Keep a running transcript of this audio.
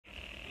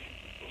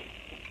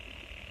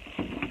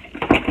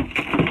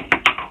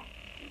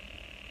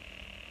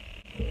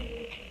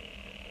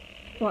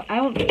Well,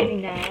 I won't be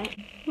doing that.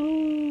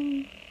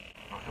 Oh.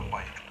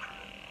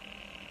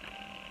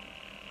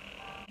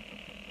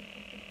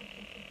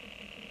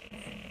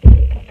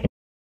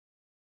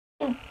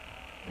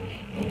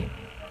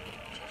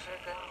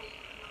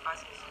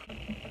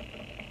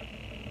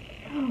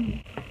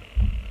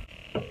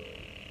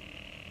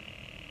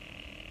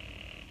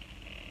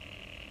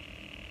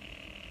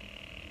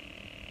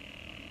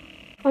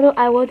 Although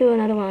I will do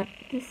another one.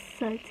 This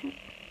side too.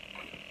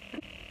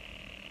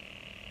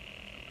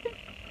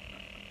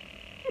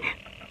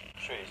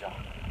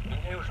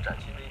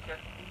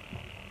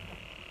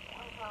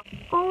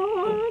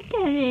 Oh,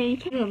 look at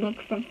it. You can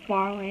look from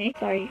far away.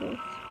 Sorry, guys.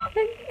 I'm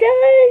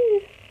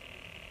done!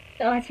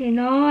 Oh, actually,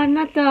 no, I'm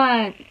not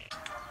done.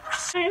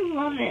 I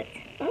love it.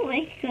 Oh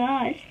my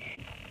gosh.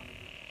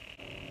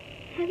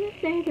 How do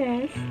I say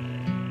this?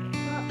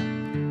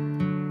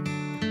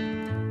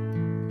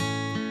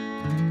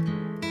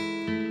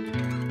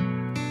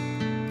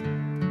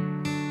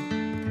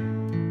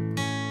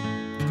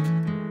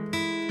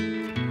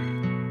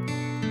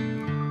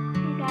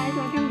 Hey guys,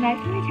 welcome back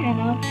to my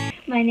channel.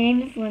 My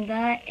name is Linda,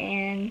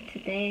 and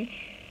today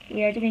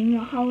we are doing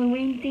a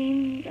Halloween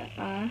themed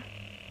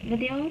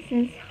video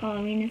since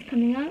Halloween is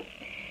coming up.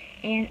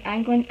 And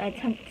I'm going to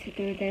attempt to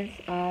do this.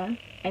 I'm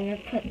going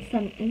to put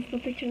some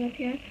inspo pictures up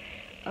here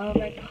of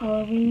like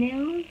Halloween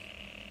nails.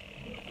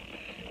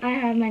 I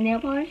have my nail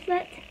polish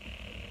set,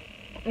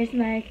 which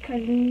my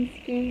cousins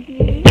gave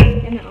me,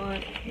 and my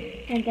aunt,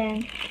 and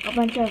then a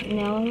bunch of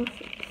nail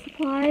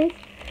supplies,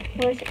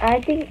 which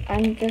I think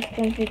I'm just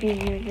going to be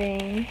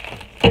using.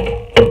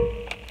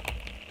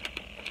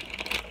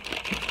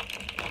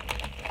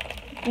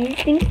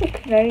 These things look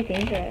very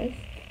dangerous.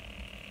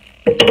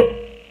 Does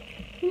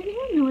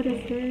anyone know what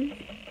this is?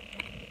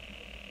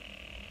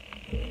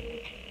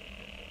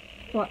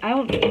 Well, I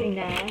won't be using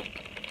that.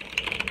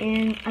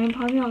 And I'm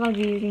probably not going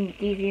to be using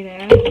these either.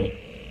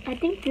 I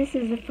think this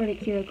is for the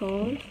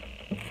cuticles,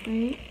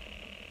 right?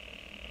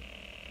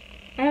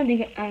 I don't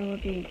think I will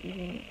be using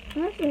it.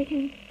 Unless I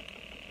can...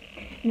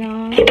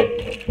 No.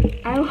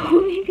 I will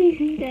only be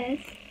using this.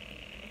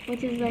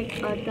 Which is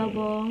like a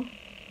double,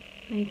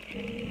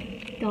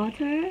 like,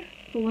 daughter.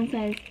 But one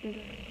side is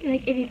bigger.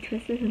 Like, if you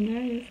twist this in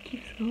there, it just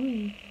keeps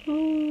going.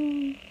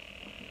 Oh.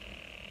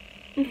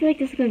 I feel like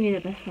this is going to be the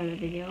best part of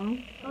the video.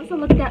 I also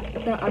looked at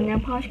the nail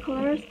polish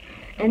colors,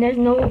 and there's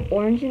no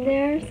orange in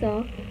there,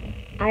 so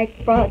I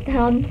brought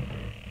down,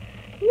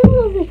 you know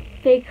those like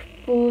fake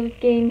food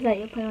games that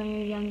you play when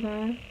you're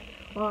younger?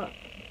 Well,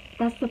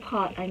 that's the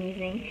pot I'm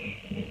using.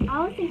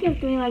 I was thinking of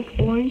doing like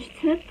orange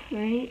tip,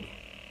 right?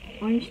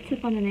 Orange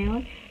tip on the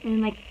nail,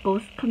 and like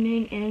ghosts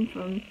coming in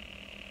from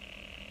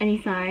any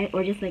side,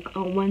 or just like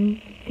on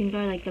one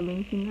finger, like the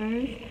ring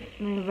fingers.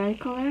 My red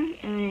color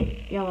and my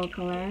yellow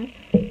color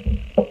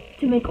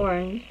to make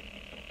orange,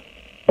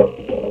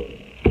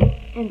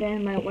 and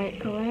then my white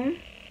color,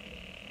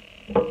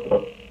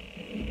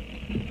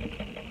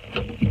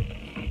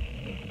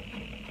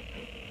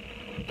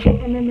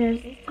 and then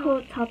there's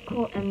coat, top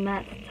coat, and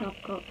matte top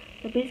coat.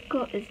 The base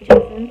coat is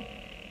chosen.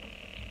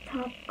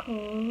 Top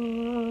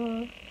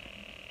coat,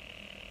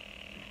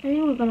 I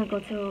think we're gonna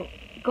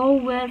go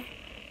with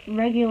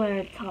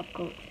regular top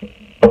coat,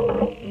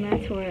 and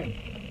that's where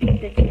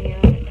it's me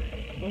out.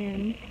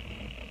 And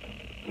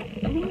I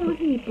think I want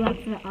to be black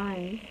for the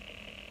eyes.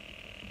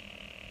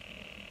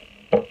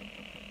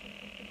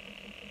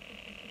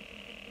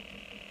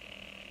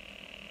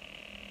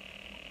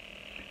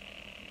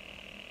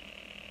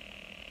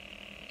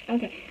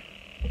 Okay.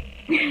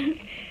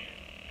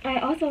 I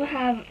also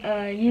have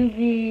a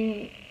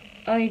UV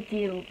LED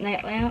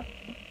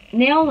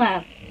nail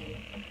lamp.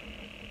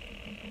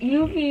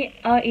 UV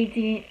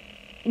LED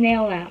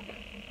nail lamp.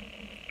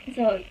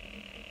 So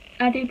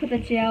after you put the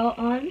gel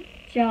on,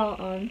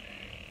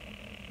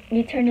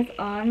 you turn this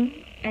on,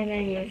 and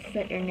then you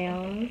set your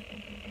nails.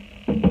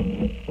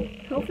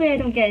 Hopefully I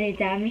don't get any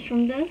damage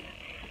from this,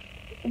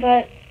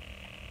 but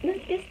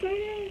let's get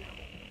started.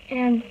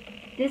 And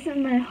this is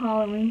my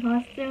Halloween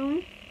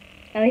costume,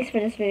 at least for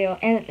this video,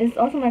 and it's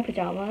also my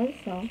pajamas,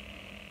 so,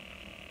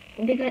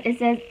 because it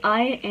says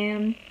I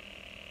am,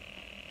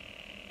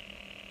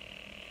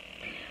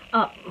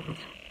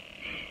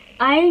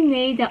 I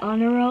made the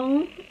honor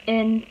roll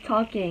in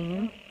talk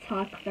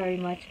very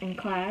much in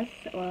class,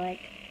 or like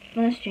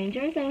for the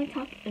strangers I would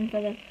talk, and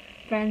for the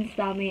friends,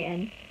 family,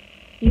 and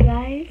you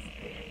guys.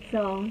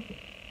 So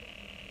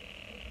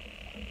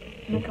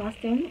my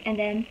costume, and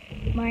then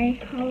my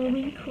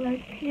Halloween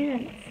colored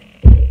pants.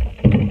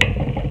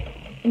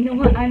 You know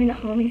what I'm in the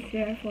Halloween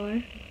spirit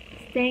for?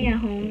 Staying at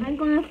home. I'm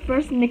gonna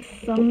first mix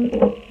some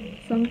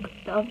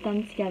of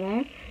them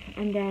together,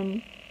 and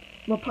then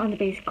we'll put on the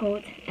base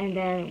coat, and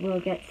then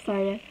we'll get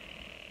started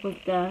with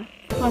the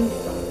fun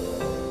stuff.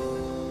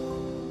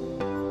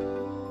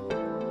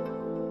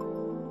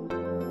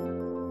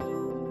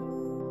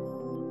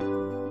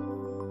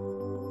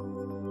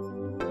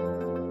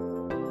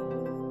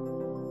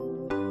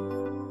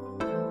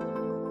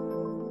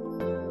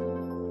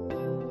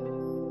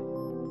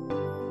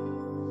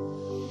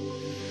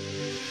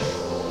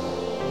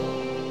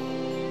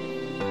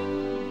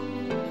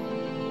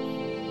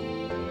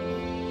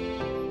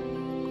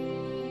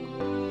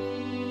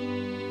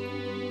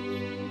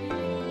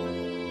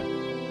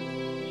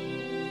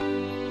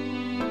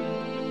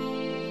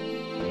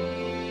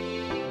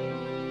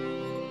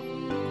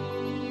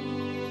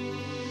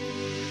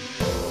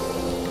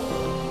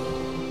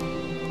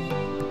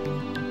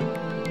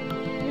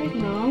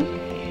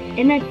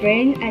 In my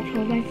brain, I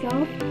told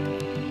myself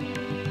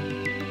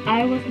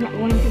I was not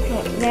going to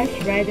put less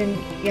red and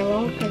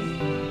yellow because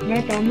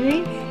red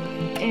dominates,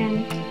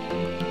 and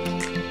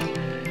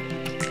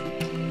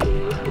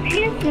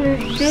paints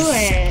didn't do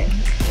it.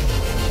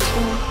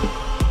 So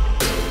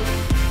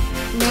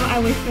now I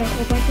wasted a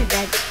whole bunch of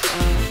red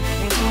colors,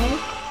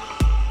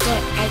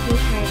 but I do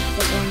have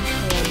the orange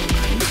color now.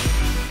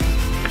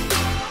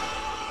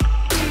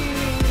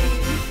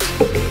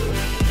 Okay,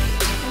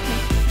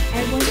 I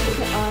want to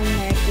put on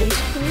my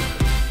base coat.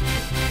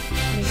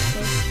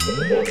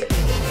 Just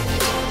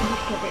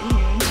put it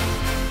here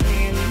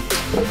and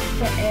put it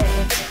with it.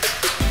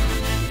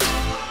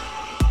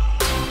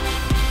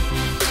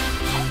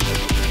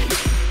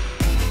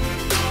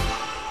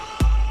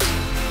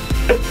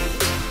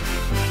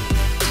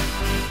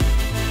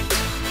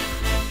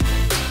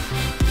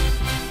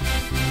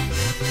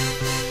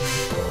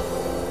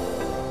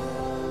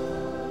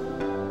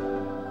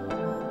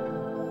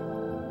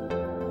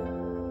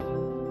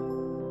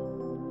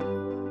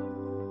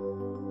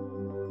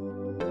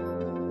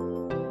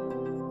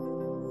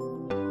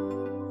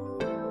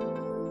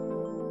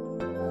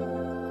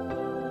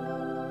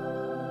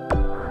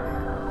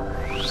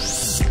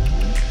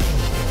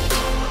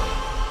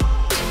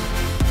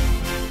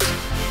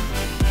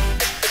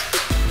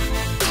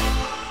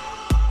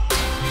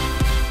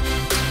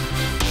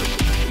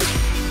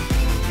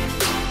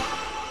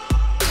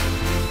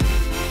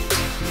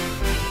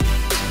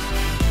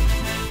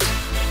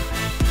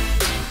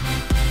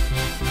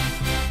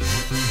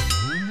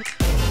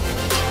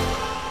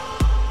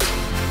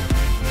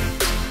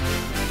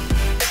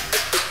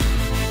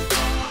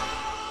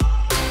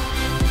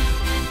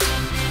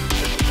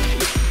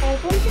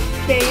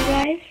 Save you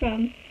guys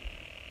from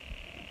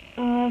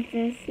all of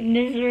this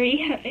misery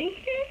having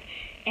here,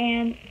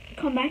 and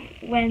come back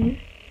when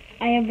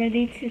I am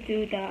ready to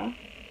do the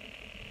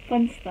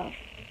fun stuff.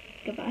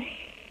 Goodbye.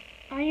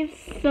 I am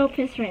so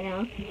pissed right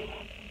now.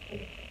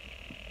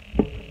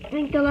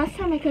 Like the last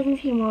time my cousins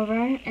came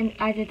over and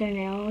I did their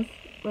nails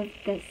with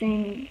the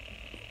same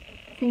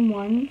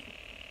ones.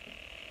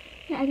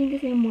 Yeah, I think the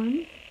same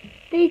ones.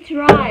 They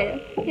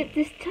dried. Yet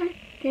this time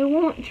they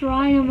won't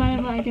dry no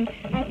matter what I do.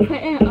 I put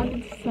it on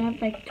the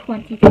slab like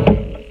 20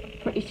 times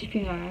for each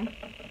finger.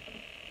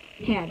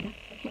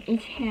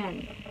 Each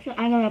hand. So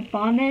I'm gonna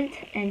bomb it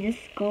and just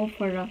go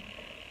for the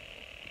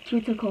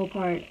cuticle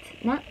part.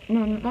 Not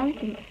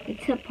like the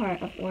tip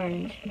part of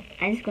orange.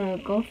 I'm just gonna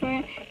go for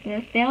it. And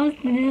if it fails,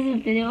 then this is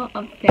a video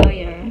of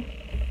failure.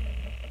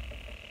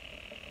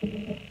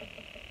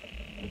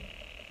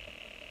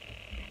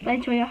 But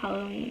enjoy your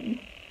Halloween.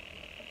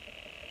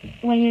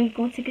 When you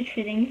go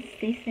trick-or-treating,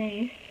 stay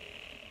safe.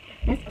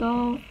 Let's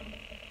go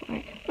for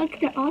it. Look,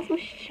 they're all so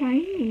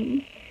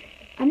shiny.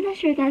 I'm not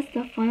sure that's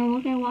the final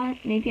look I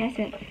want. Maybe I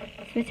should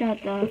switch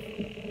out the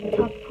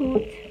top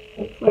coat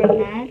for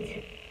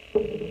matte.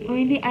 Or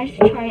maybe I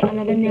should try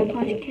another nail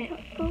polish kit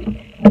coat.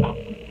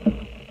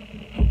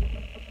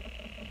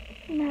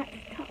 Matte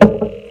top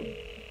coat.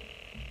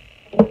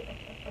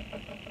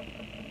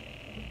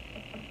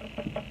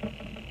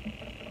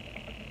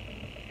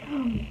 Oh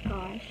my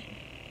gosh.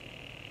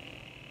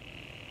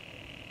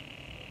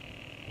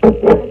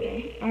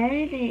 Okay, I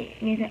already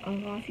made it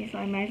glossy, so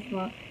I might as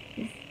well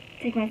just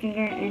take my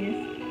finger and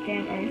just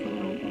dab every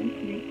single one of them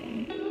to make them.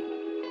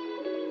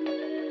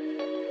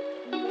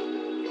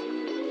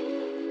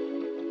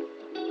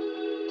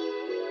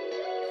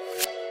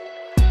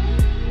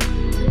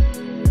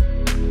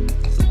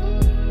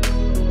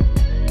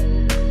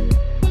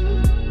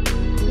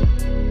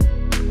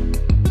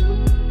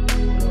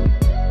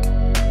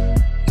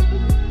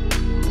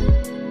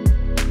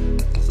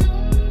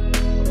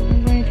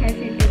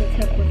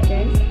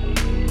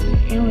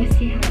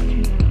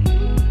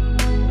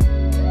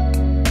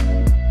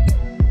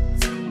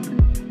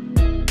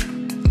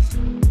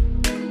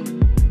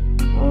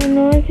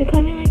 It's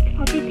becoming like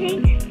puppy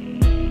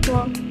paint.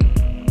 Well,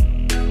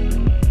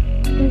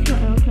 that's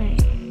what it looks like.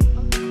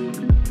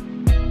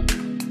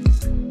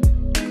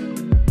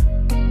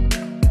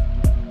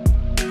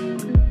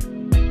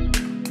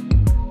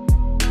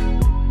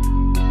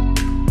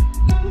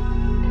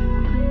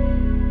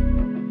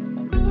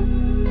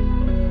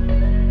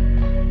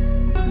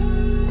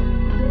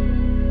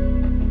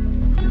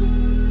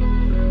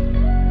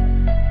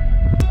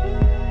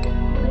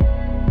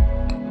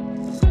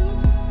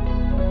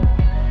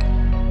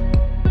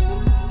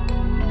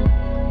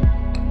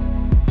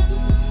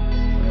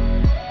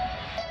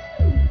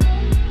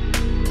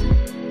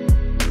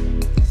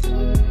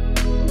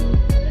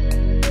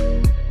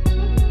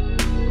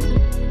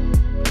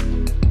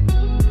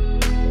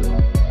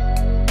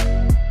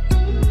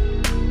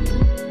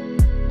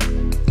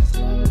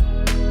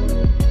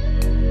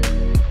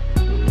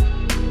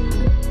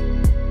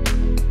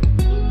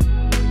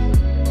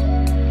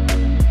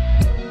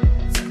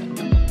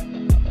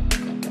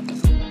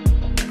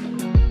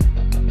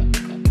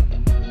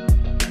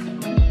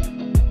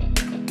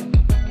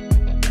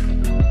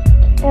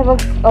 It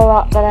looks a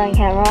lot better on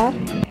camera,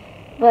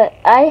 but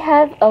I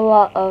have a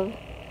lot of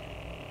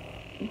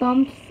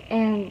bumps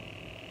and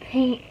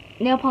paint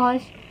nail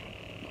polish.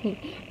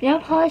 Nail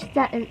polish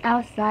that is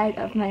outside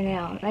of my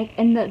nail, like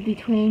in the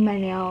between my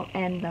nail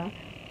and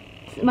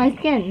my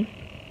skin.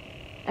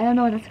 I don't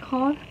know what that's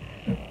called.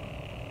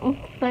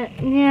 But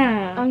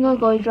yeah, I'm gonna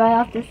go dry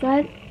off this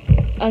side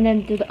and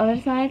then do the other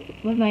side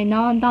with my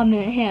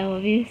non-dominant hand.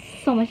 Will be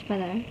so much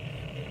better.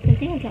 I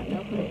think I got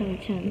nail polish on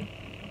the chin.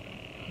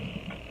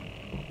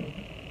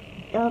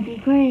 It'll be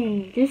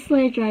great. This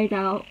layer dried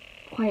out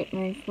quite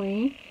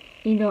nicely,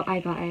 even though I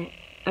got it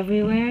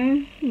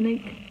everywhere.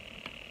 Like,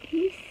 can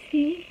you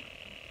see?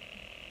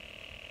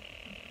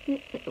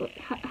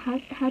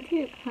 How do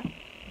you?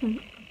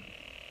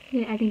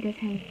 I think this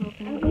hand's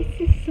open. At least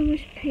there's so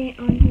much paint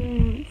on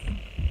hands.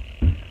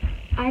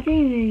 I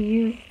didn't even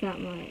use that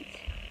much.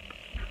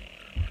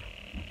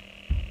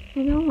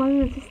 I don't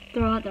want to just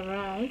throw out the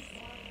rest.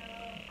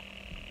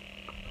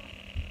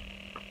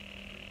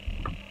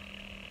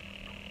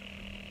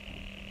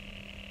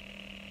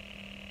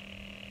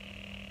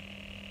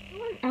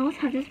 Anyone else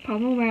have this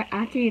problem where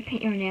after you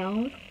paint your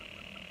nails,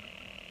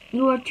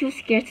 you are too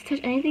scared to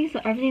touch anything, so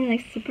everything is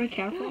like super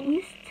careful? I'm not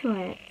used to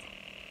it.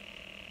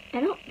 I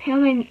don't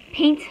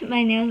paint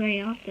my nails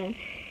very often,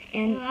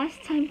 and the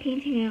last time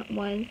painting it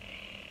was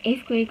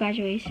 8th grade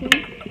graduation,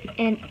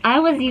 and I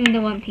wasn't even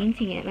the one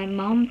painting it. My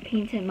mom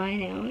painted my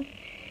nails,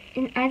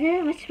 and I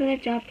did a much better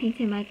job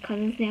painting my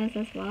cousin's nails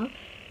as well.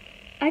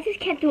 I just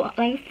can't do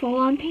like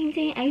full-on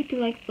painting. I do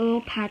like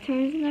little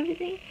patterns and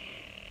everything,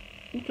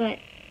 but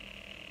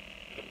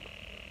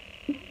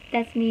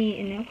that's me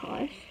in nail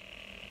polish.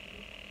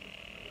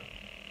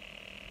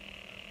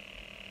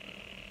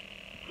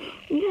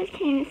 You guys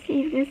can't even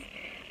see this.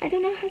 I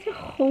don't know how to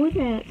hold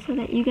it so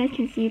that you guys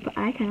can see, but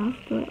I can also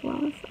do it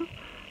well, so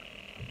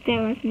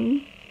bear with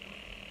me.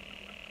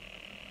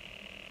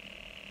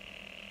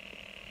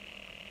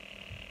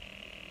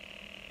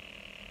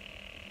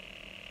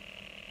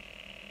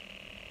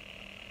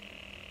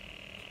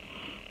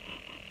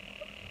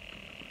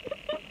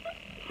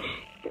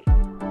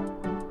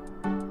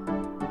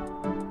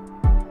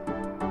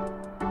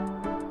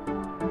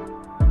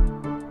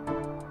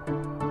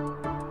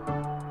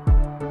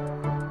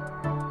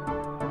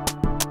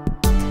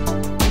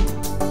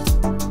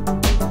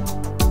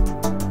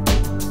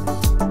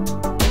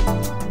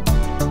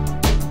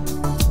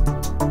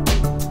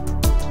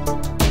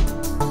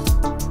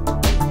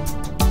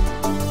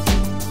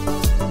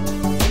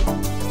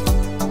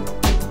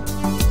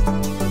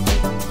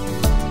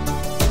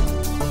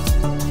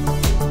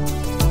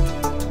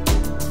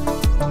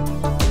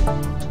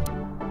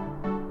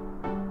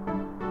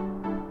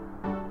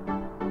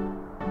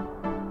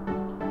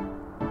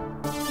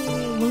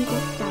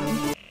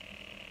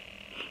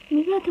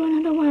 Maybe I'll do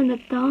another one on the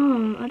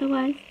thumb,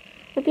 otherwise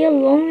it'll be a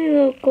lonely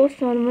little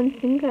ghost on one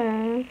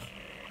finger.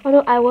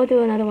 Although I will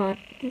do another one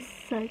this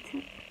side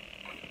too.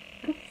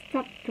 I gotta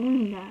stop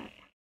doing that.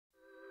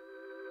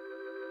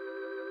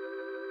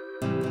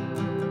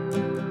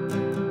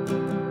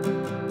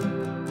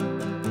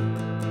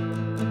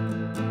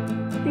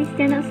 They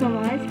stand out so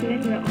much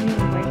because they're only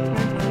the white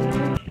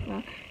part.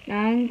 Well, now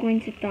I'm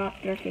going to dot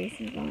their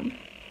faces on.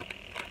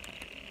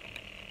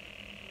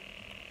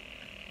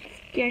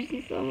 Scares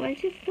me so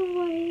much. It's the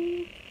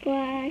white,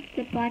 black,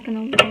 the black and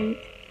the white.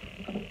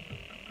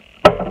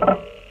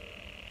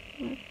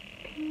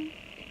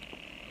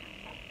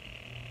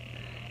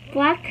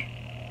 Black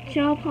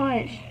gel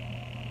polish.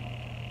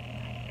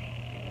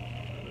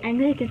 I'm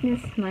gonna give me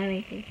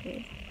smiley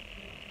faces.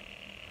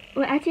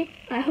 Well, actually,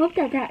 I hope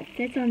that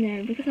fits on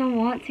there because I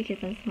want to give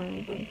them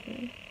smiley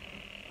faces.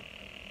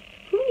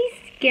 Who needs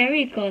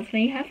scary ghosts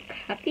when you have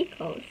happy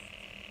ghosts?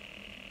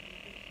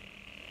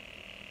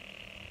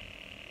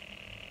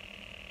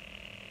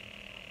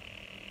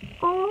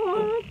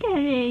 Oh, look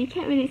at it. You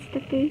can't really see the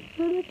face,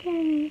 but look at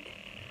it.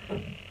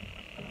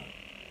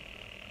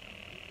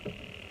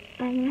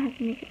 I'm gonna have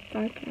to make it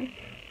darker.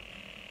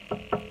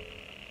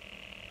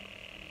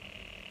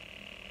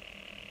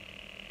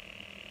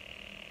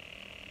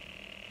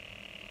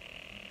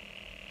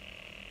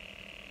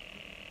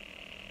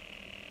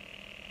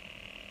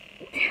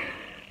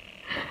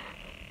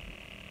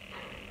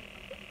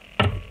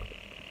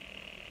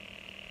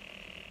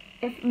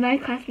 If my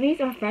classmates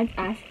or friends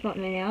ask about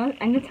my nails,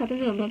 I'm gonna tell them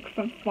to look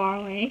from far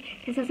away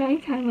because that's the only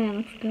time when it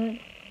looks good.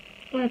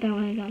 Or that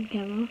when it's on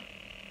camera.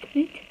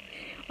 Right?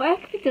 Or I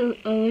could be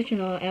the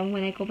original and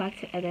when I go back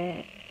to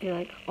edit, they're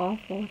like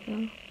awful,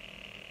 so.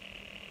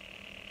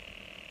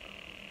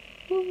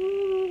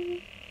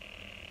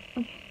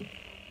 Okay.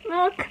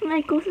 Look,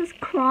 my ghost is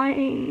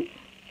crying.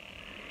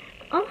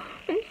 Oh,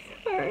 I'm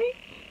sorry.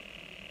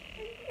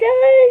 I'm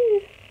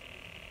done!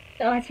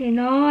 Oh, actually,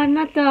 no, I'm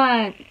not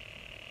done.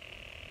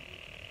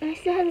 I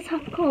still have the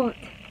top coat.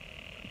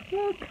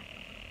 Look.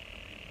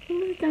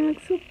 This done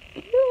looks so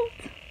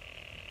cute.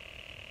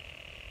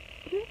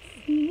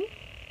 Let's see.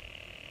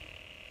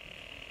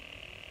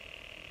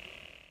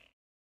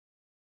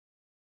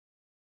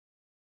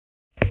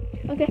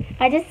 Okay,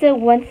 I just did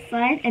one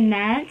side and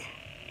that,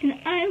 and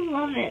I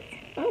love it.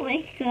 Oh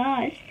my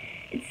gosh.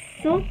 It's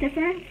so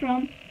different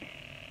from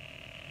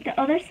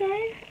the other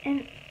side,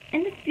 and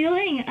And the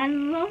feeling, I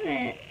love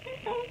it.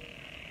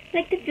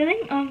 Like the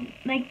feeling of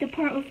like the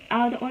part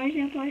without the orange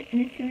nail polish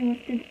and the feeling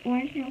with the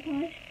orange nail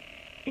polish.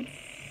 It's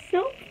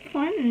so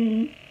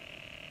fun.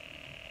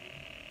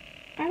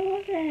 I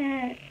love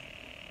it.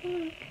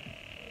 Look.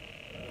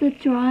 The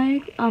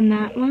dried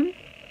matte one.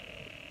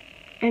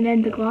 And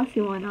then the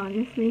glossy one,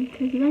 obviously,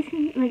 because you guys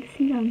can like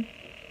see them.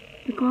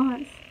 The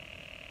gloss.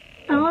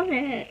 I love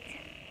it.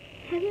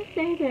 How do you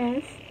say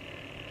this?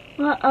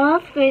 Well,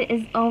 11th grade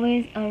is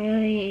always a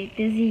really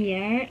busy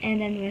year,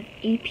 and then with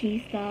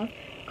AP stuff,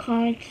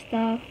 college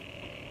stuff,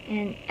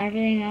 and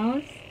everything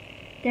else,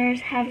 there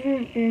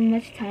hasn't been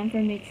much time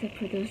for me to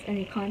produce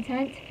any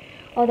content.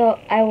 Although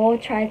I will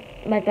try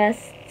my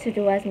best to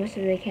do as much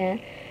as I can.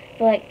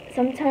 But like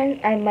sometimes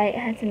I might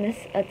have to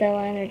miss a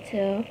deadline or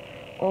two,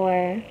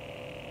 or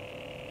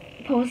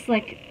post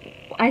like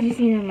as you've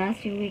seen in the last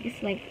few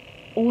weeks, like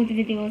old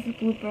videos,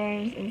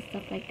 bloopers, and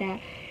stuff like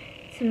that,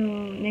 to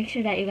make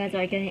sure that you guys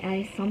are getting at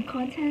least some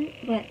content.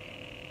 But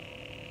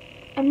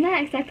I'm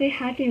not exactly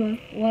happy with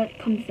what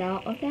comes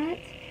out of that.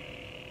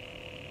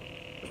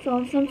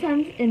 So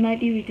sometimes it might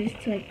be reduced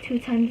to like 2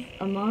 times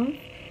a month,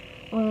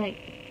 or like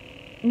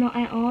not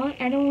at all.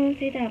 I don't want to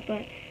say that,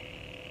 but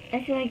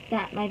I feel like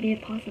that might be a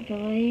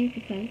possibility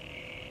because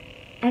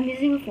I'm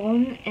using a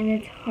phone and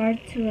it's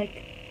hard to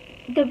like,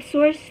 the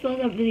source fills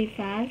up really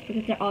fast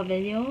because they're all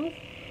videos,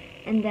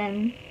 and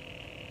then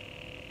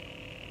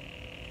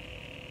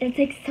it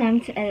takes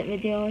time to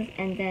edit videos,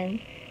 and then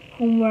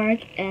homework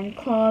and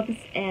clubs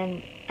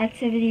and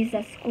activities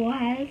that school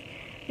has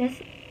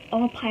just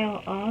all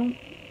pile up,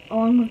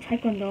 along with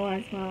taekwondo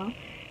as well,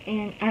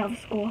 and out of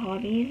school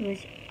hobbies,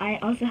 which I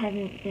also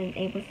haven't been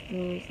able to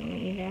do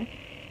recently either.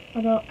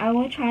 Although I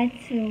will try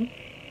to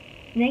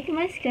make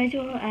my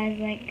schedule as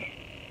like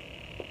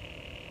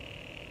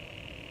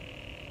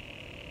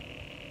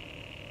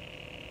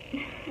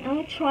I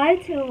will try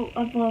to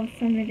upload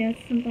some videos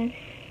sometimes,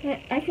 but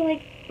I feel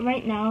like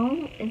right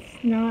now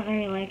it's not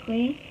very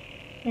likely.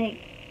 Like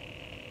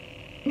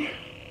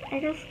I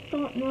just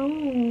don't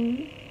know.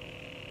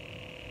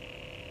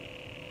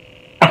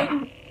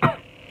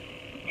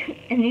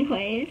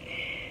 Anyways,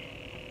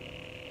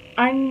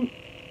 I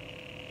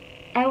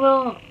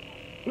will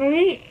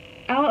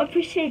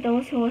appreciate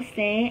those who will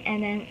stay,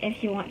 and then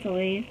if you want to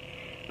leave,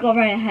 go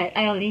right ahead.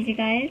 I'll leave you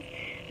guys.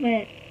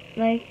 But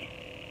like,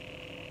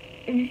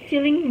 I'm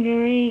feeling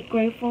very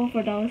grateful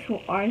for those who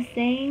are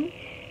staying,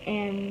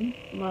 and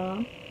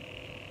well,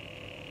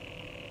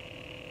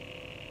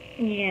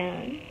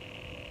 yeah.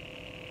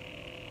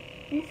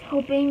 Just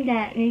hoping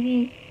that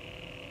maybe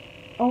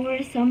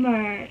over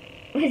summer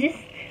we just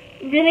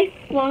really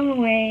flown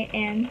away,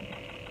 and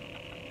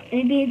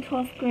maybe in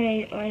 12th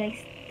grade or like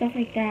stuff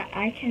like that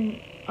I can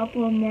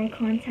upload more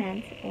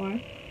content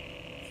or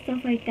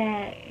stuff like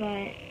that.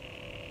 But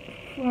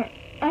for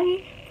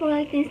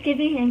like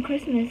Thanksgiving and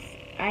Christmas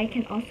I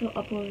can also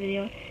upload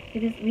videos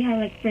because we have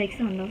like breaks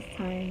on those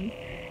times,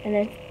 and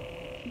then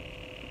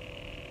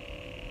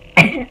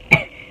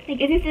like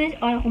if you finish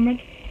all your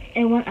homework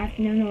in one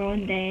afternoon or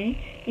one day,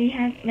 you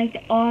have like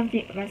all of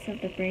the rest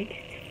of the break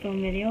to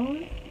film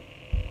videos.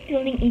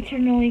 Feeling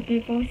eternally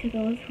grateful to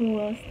those who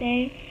will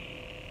stay,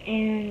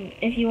 and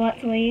if you want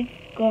to leave,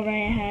 go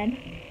right ahead.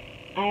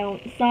 I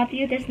won't stop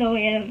you. There's no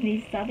way of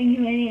me stopping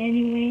you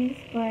anyways,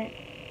 but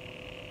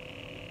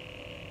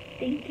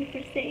thank you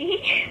for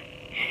staying.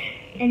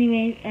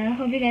 Anyways, I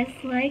hope you guys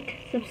like,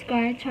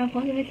 subscribe, turn on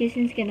post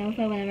notifications to get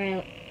notified whenever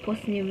I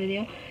post a new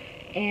video,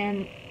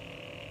 and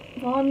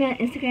follow me on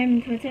Instagram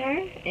and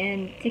Twitter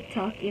and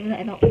TikTok, even though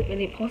I don't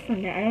really post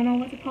on there. I don't know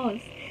what to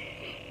post.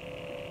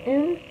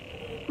 And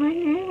my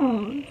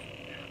nails.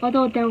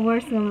 Although there were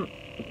some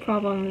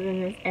problems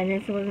in this, and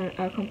this wasn't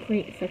a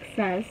complete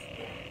success,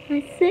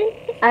 I think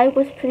I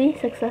was pretty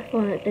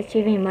successful in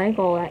achieving my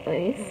goal, at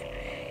least.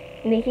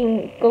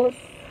 Making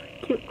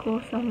cute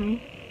goals on my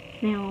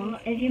nails.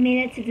 If you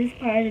made it to this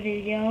part of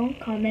the video,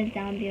 comment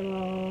down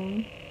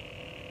below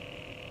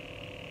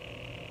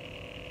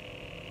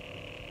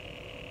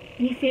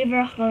your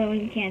favorite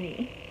Halloween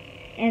candy.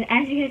 And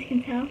as you guys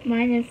can tell,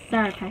 mine is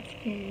Sour Patch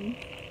Kids.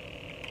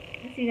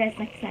 I'll see you guys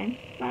next time.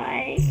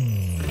 Bye!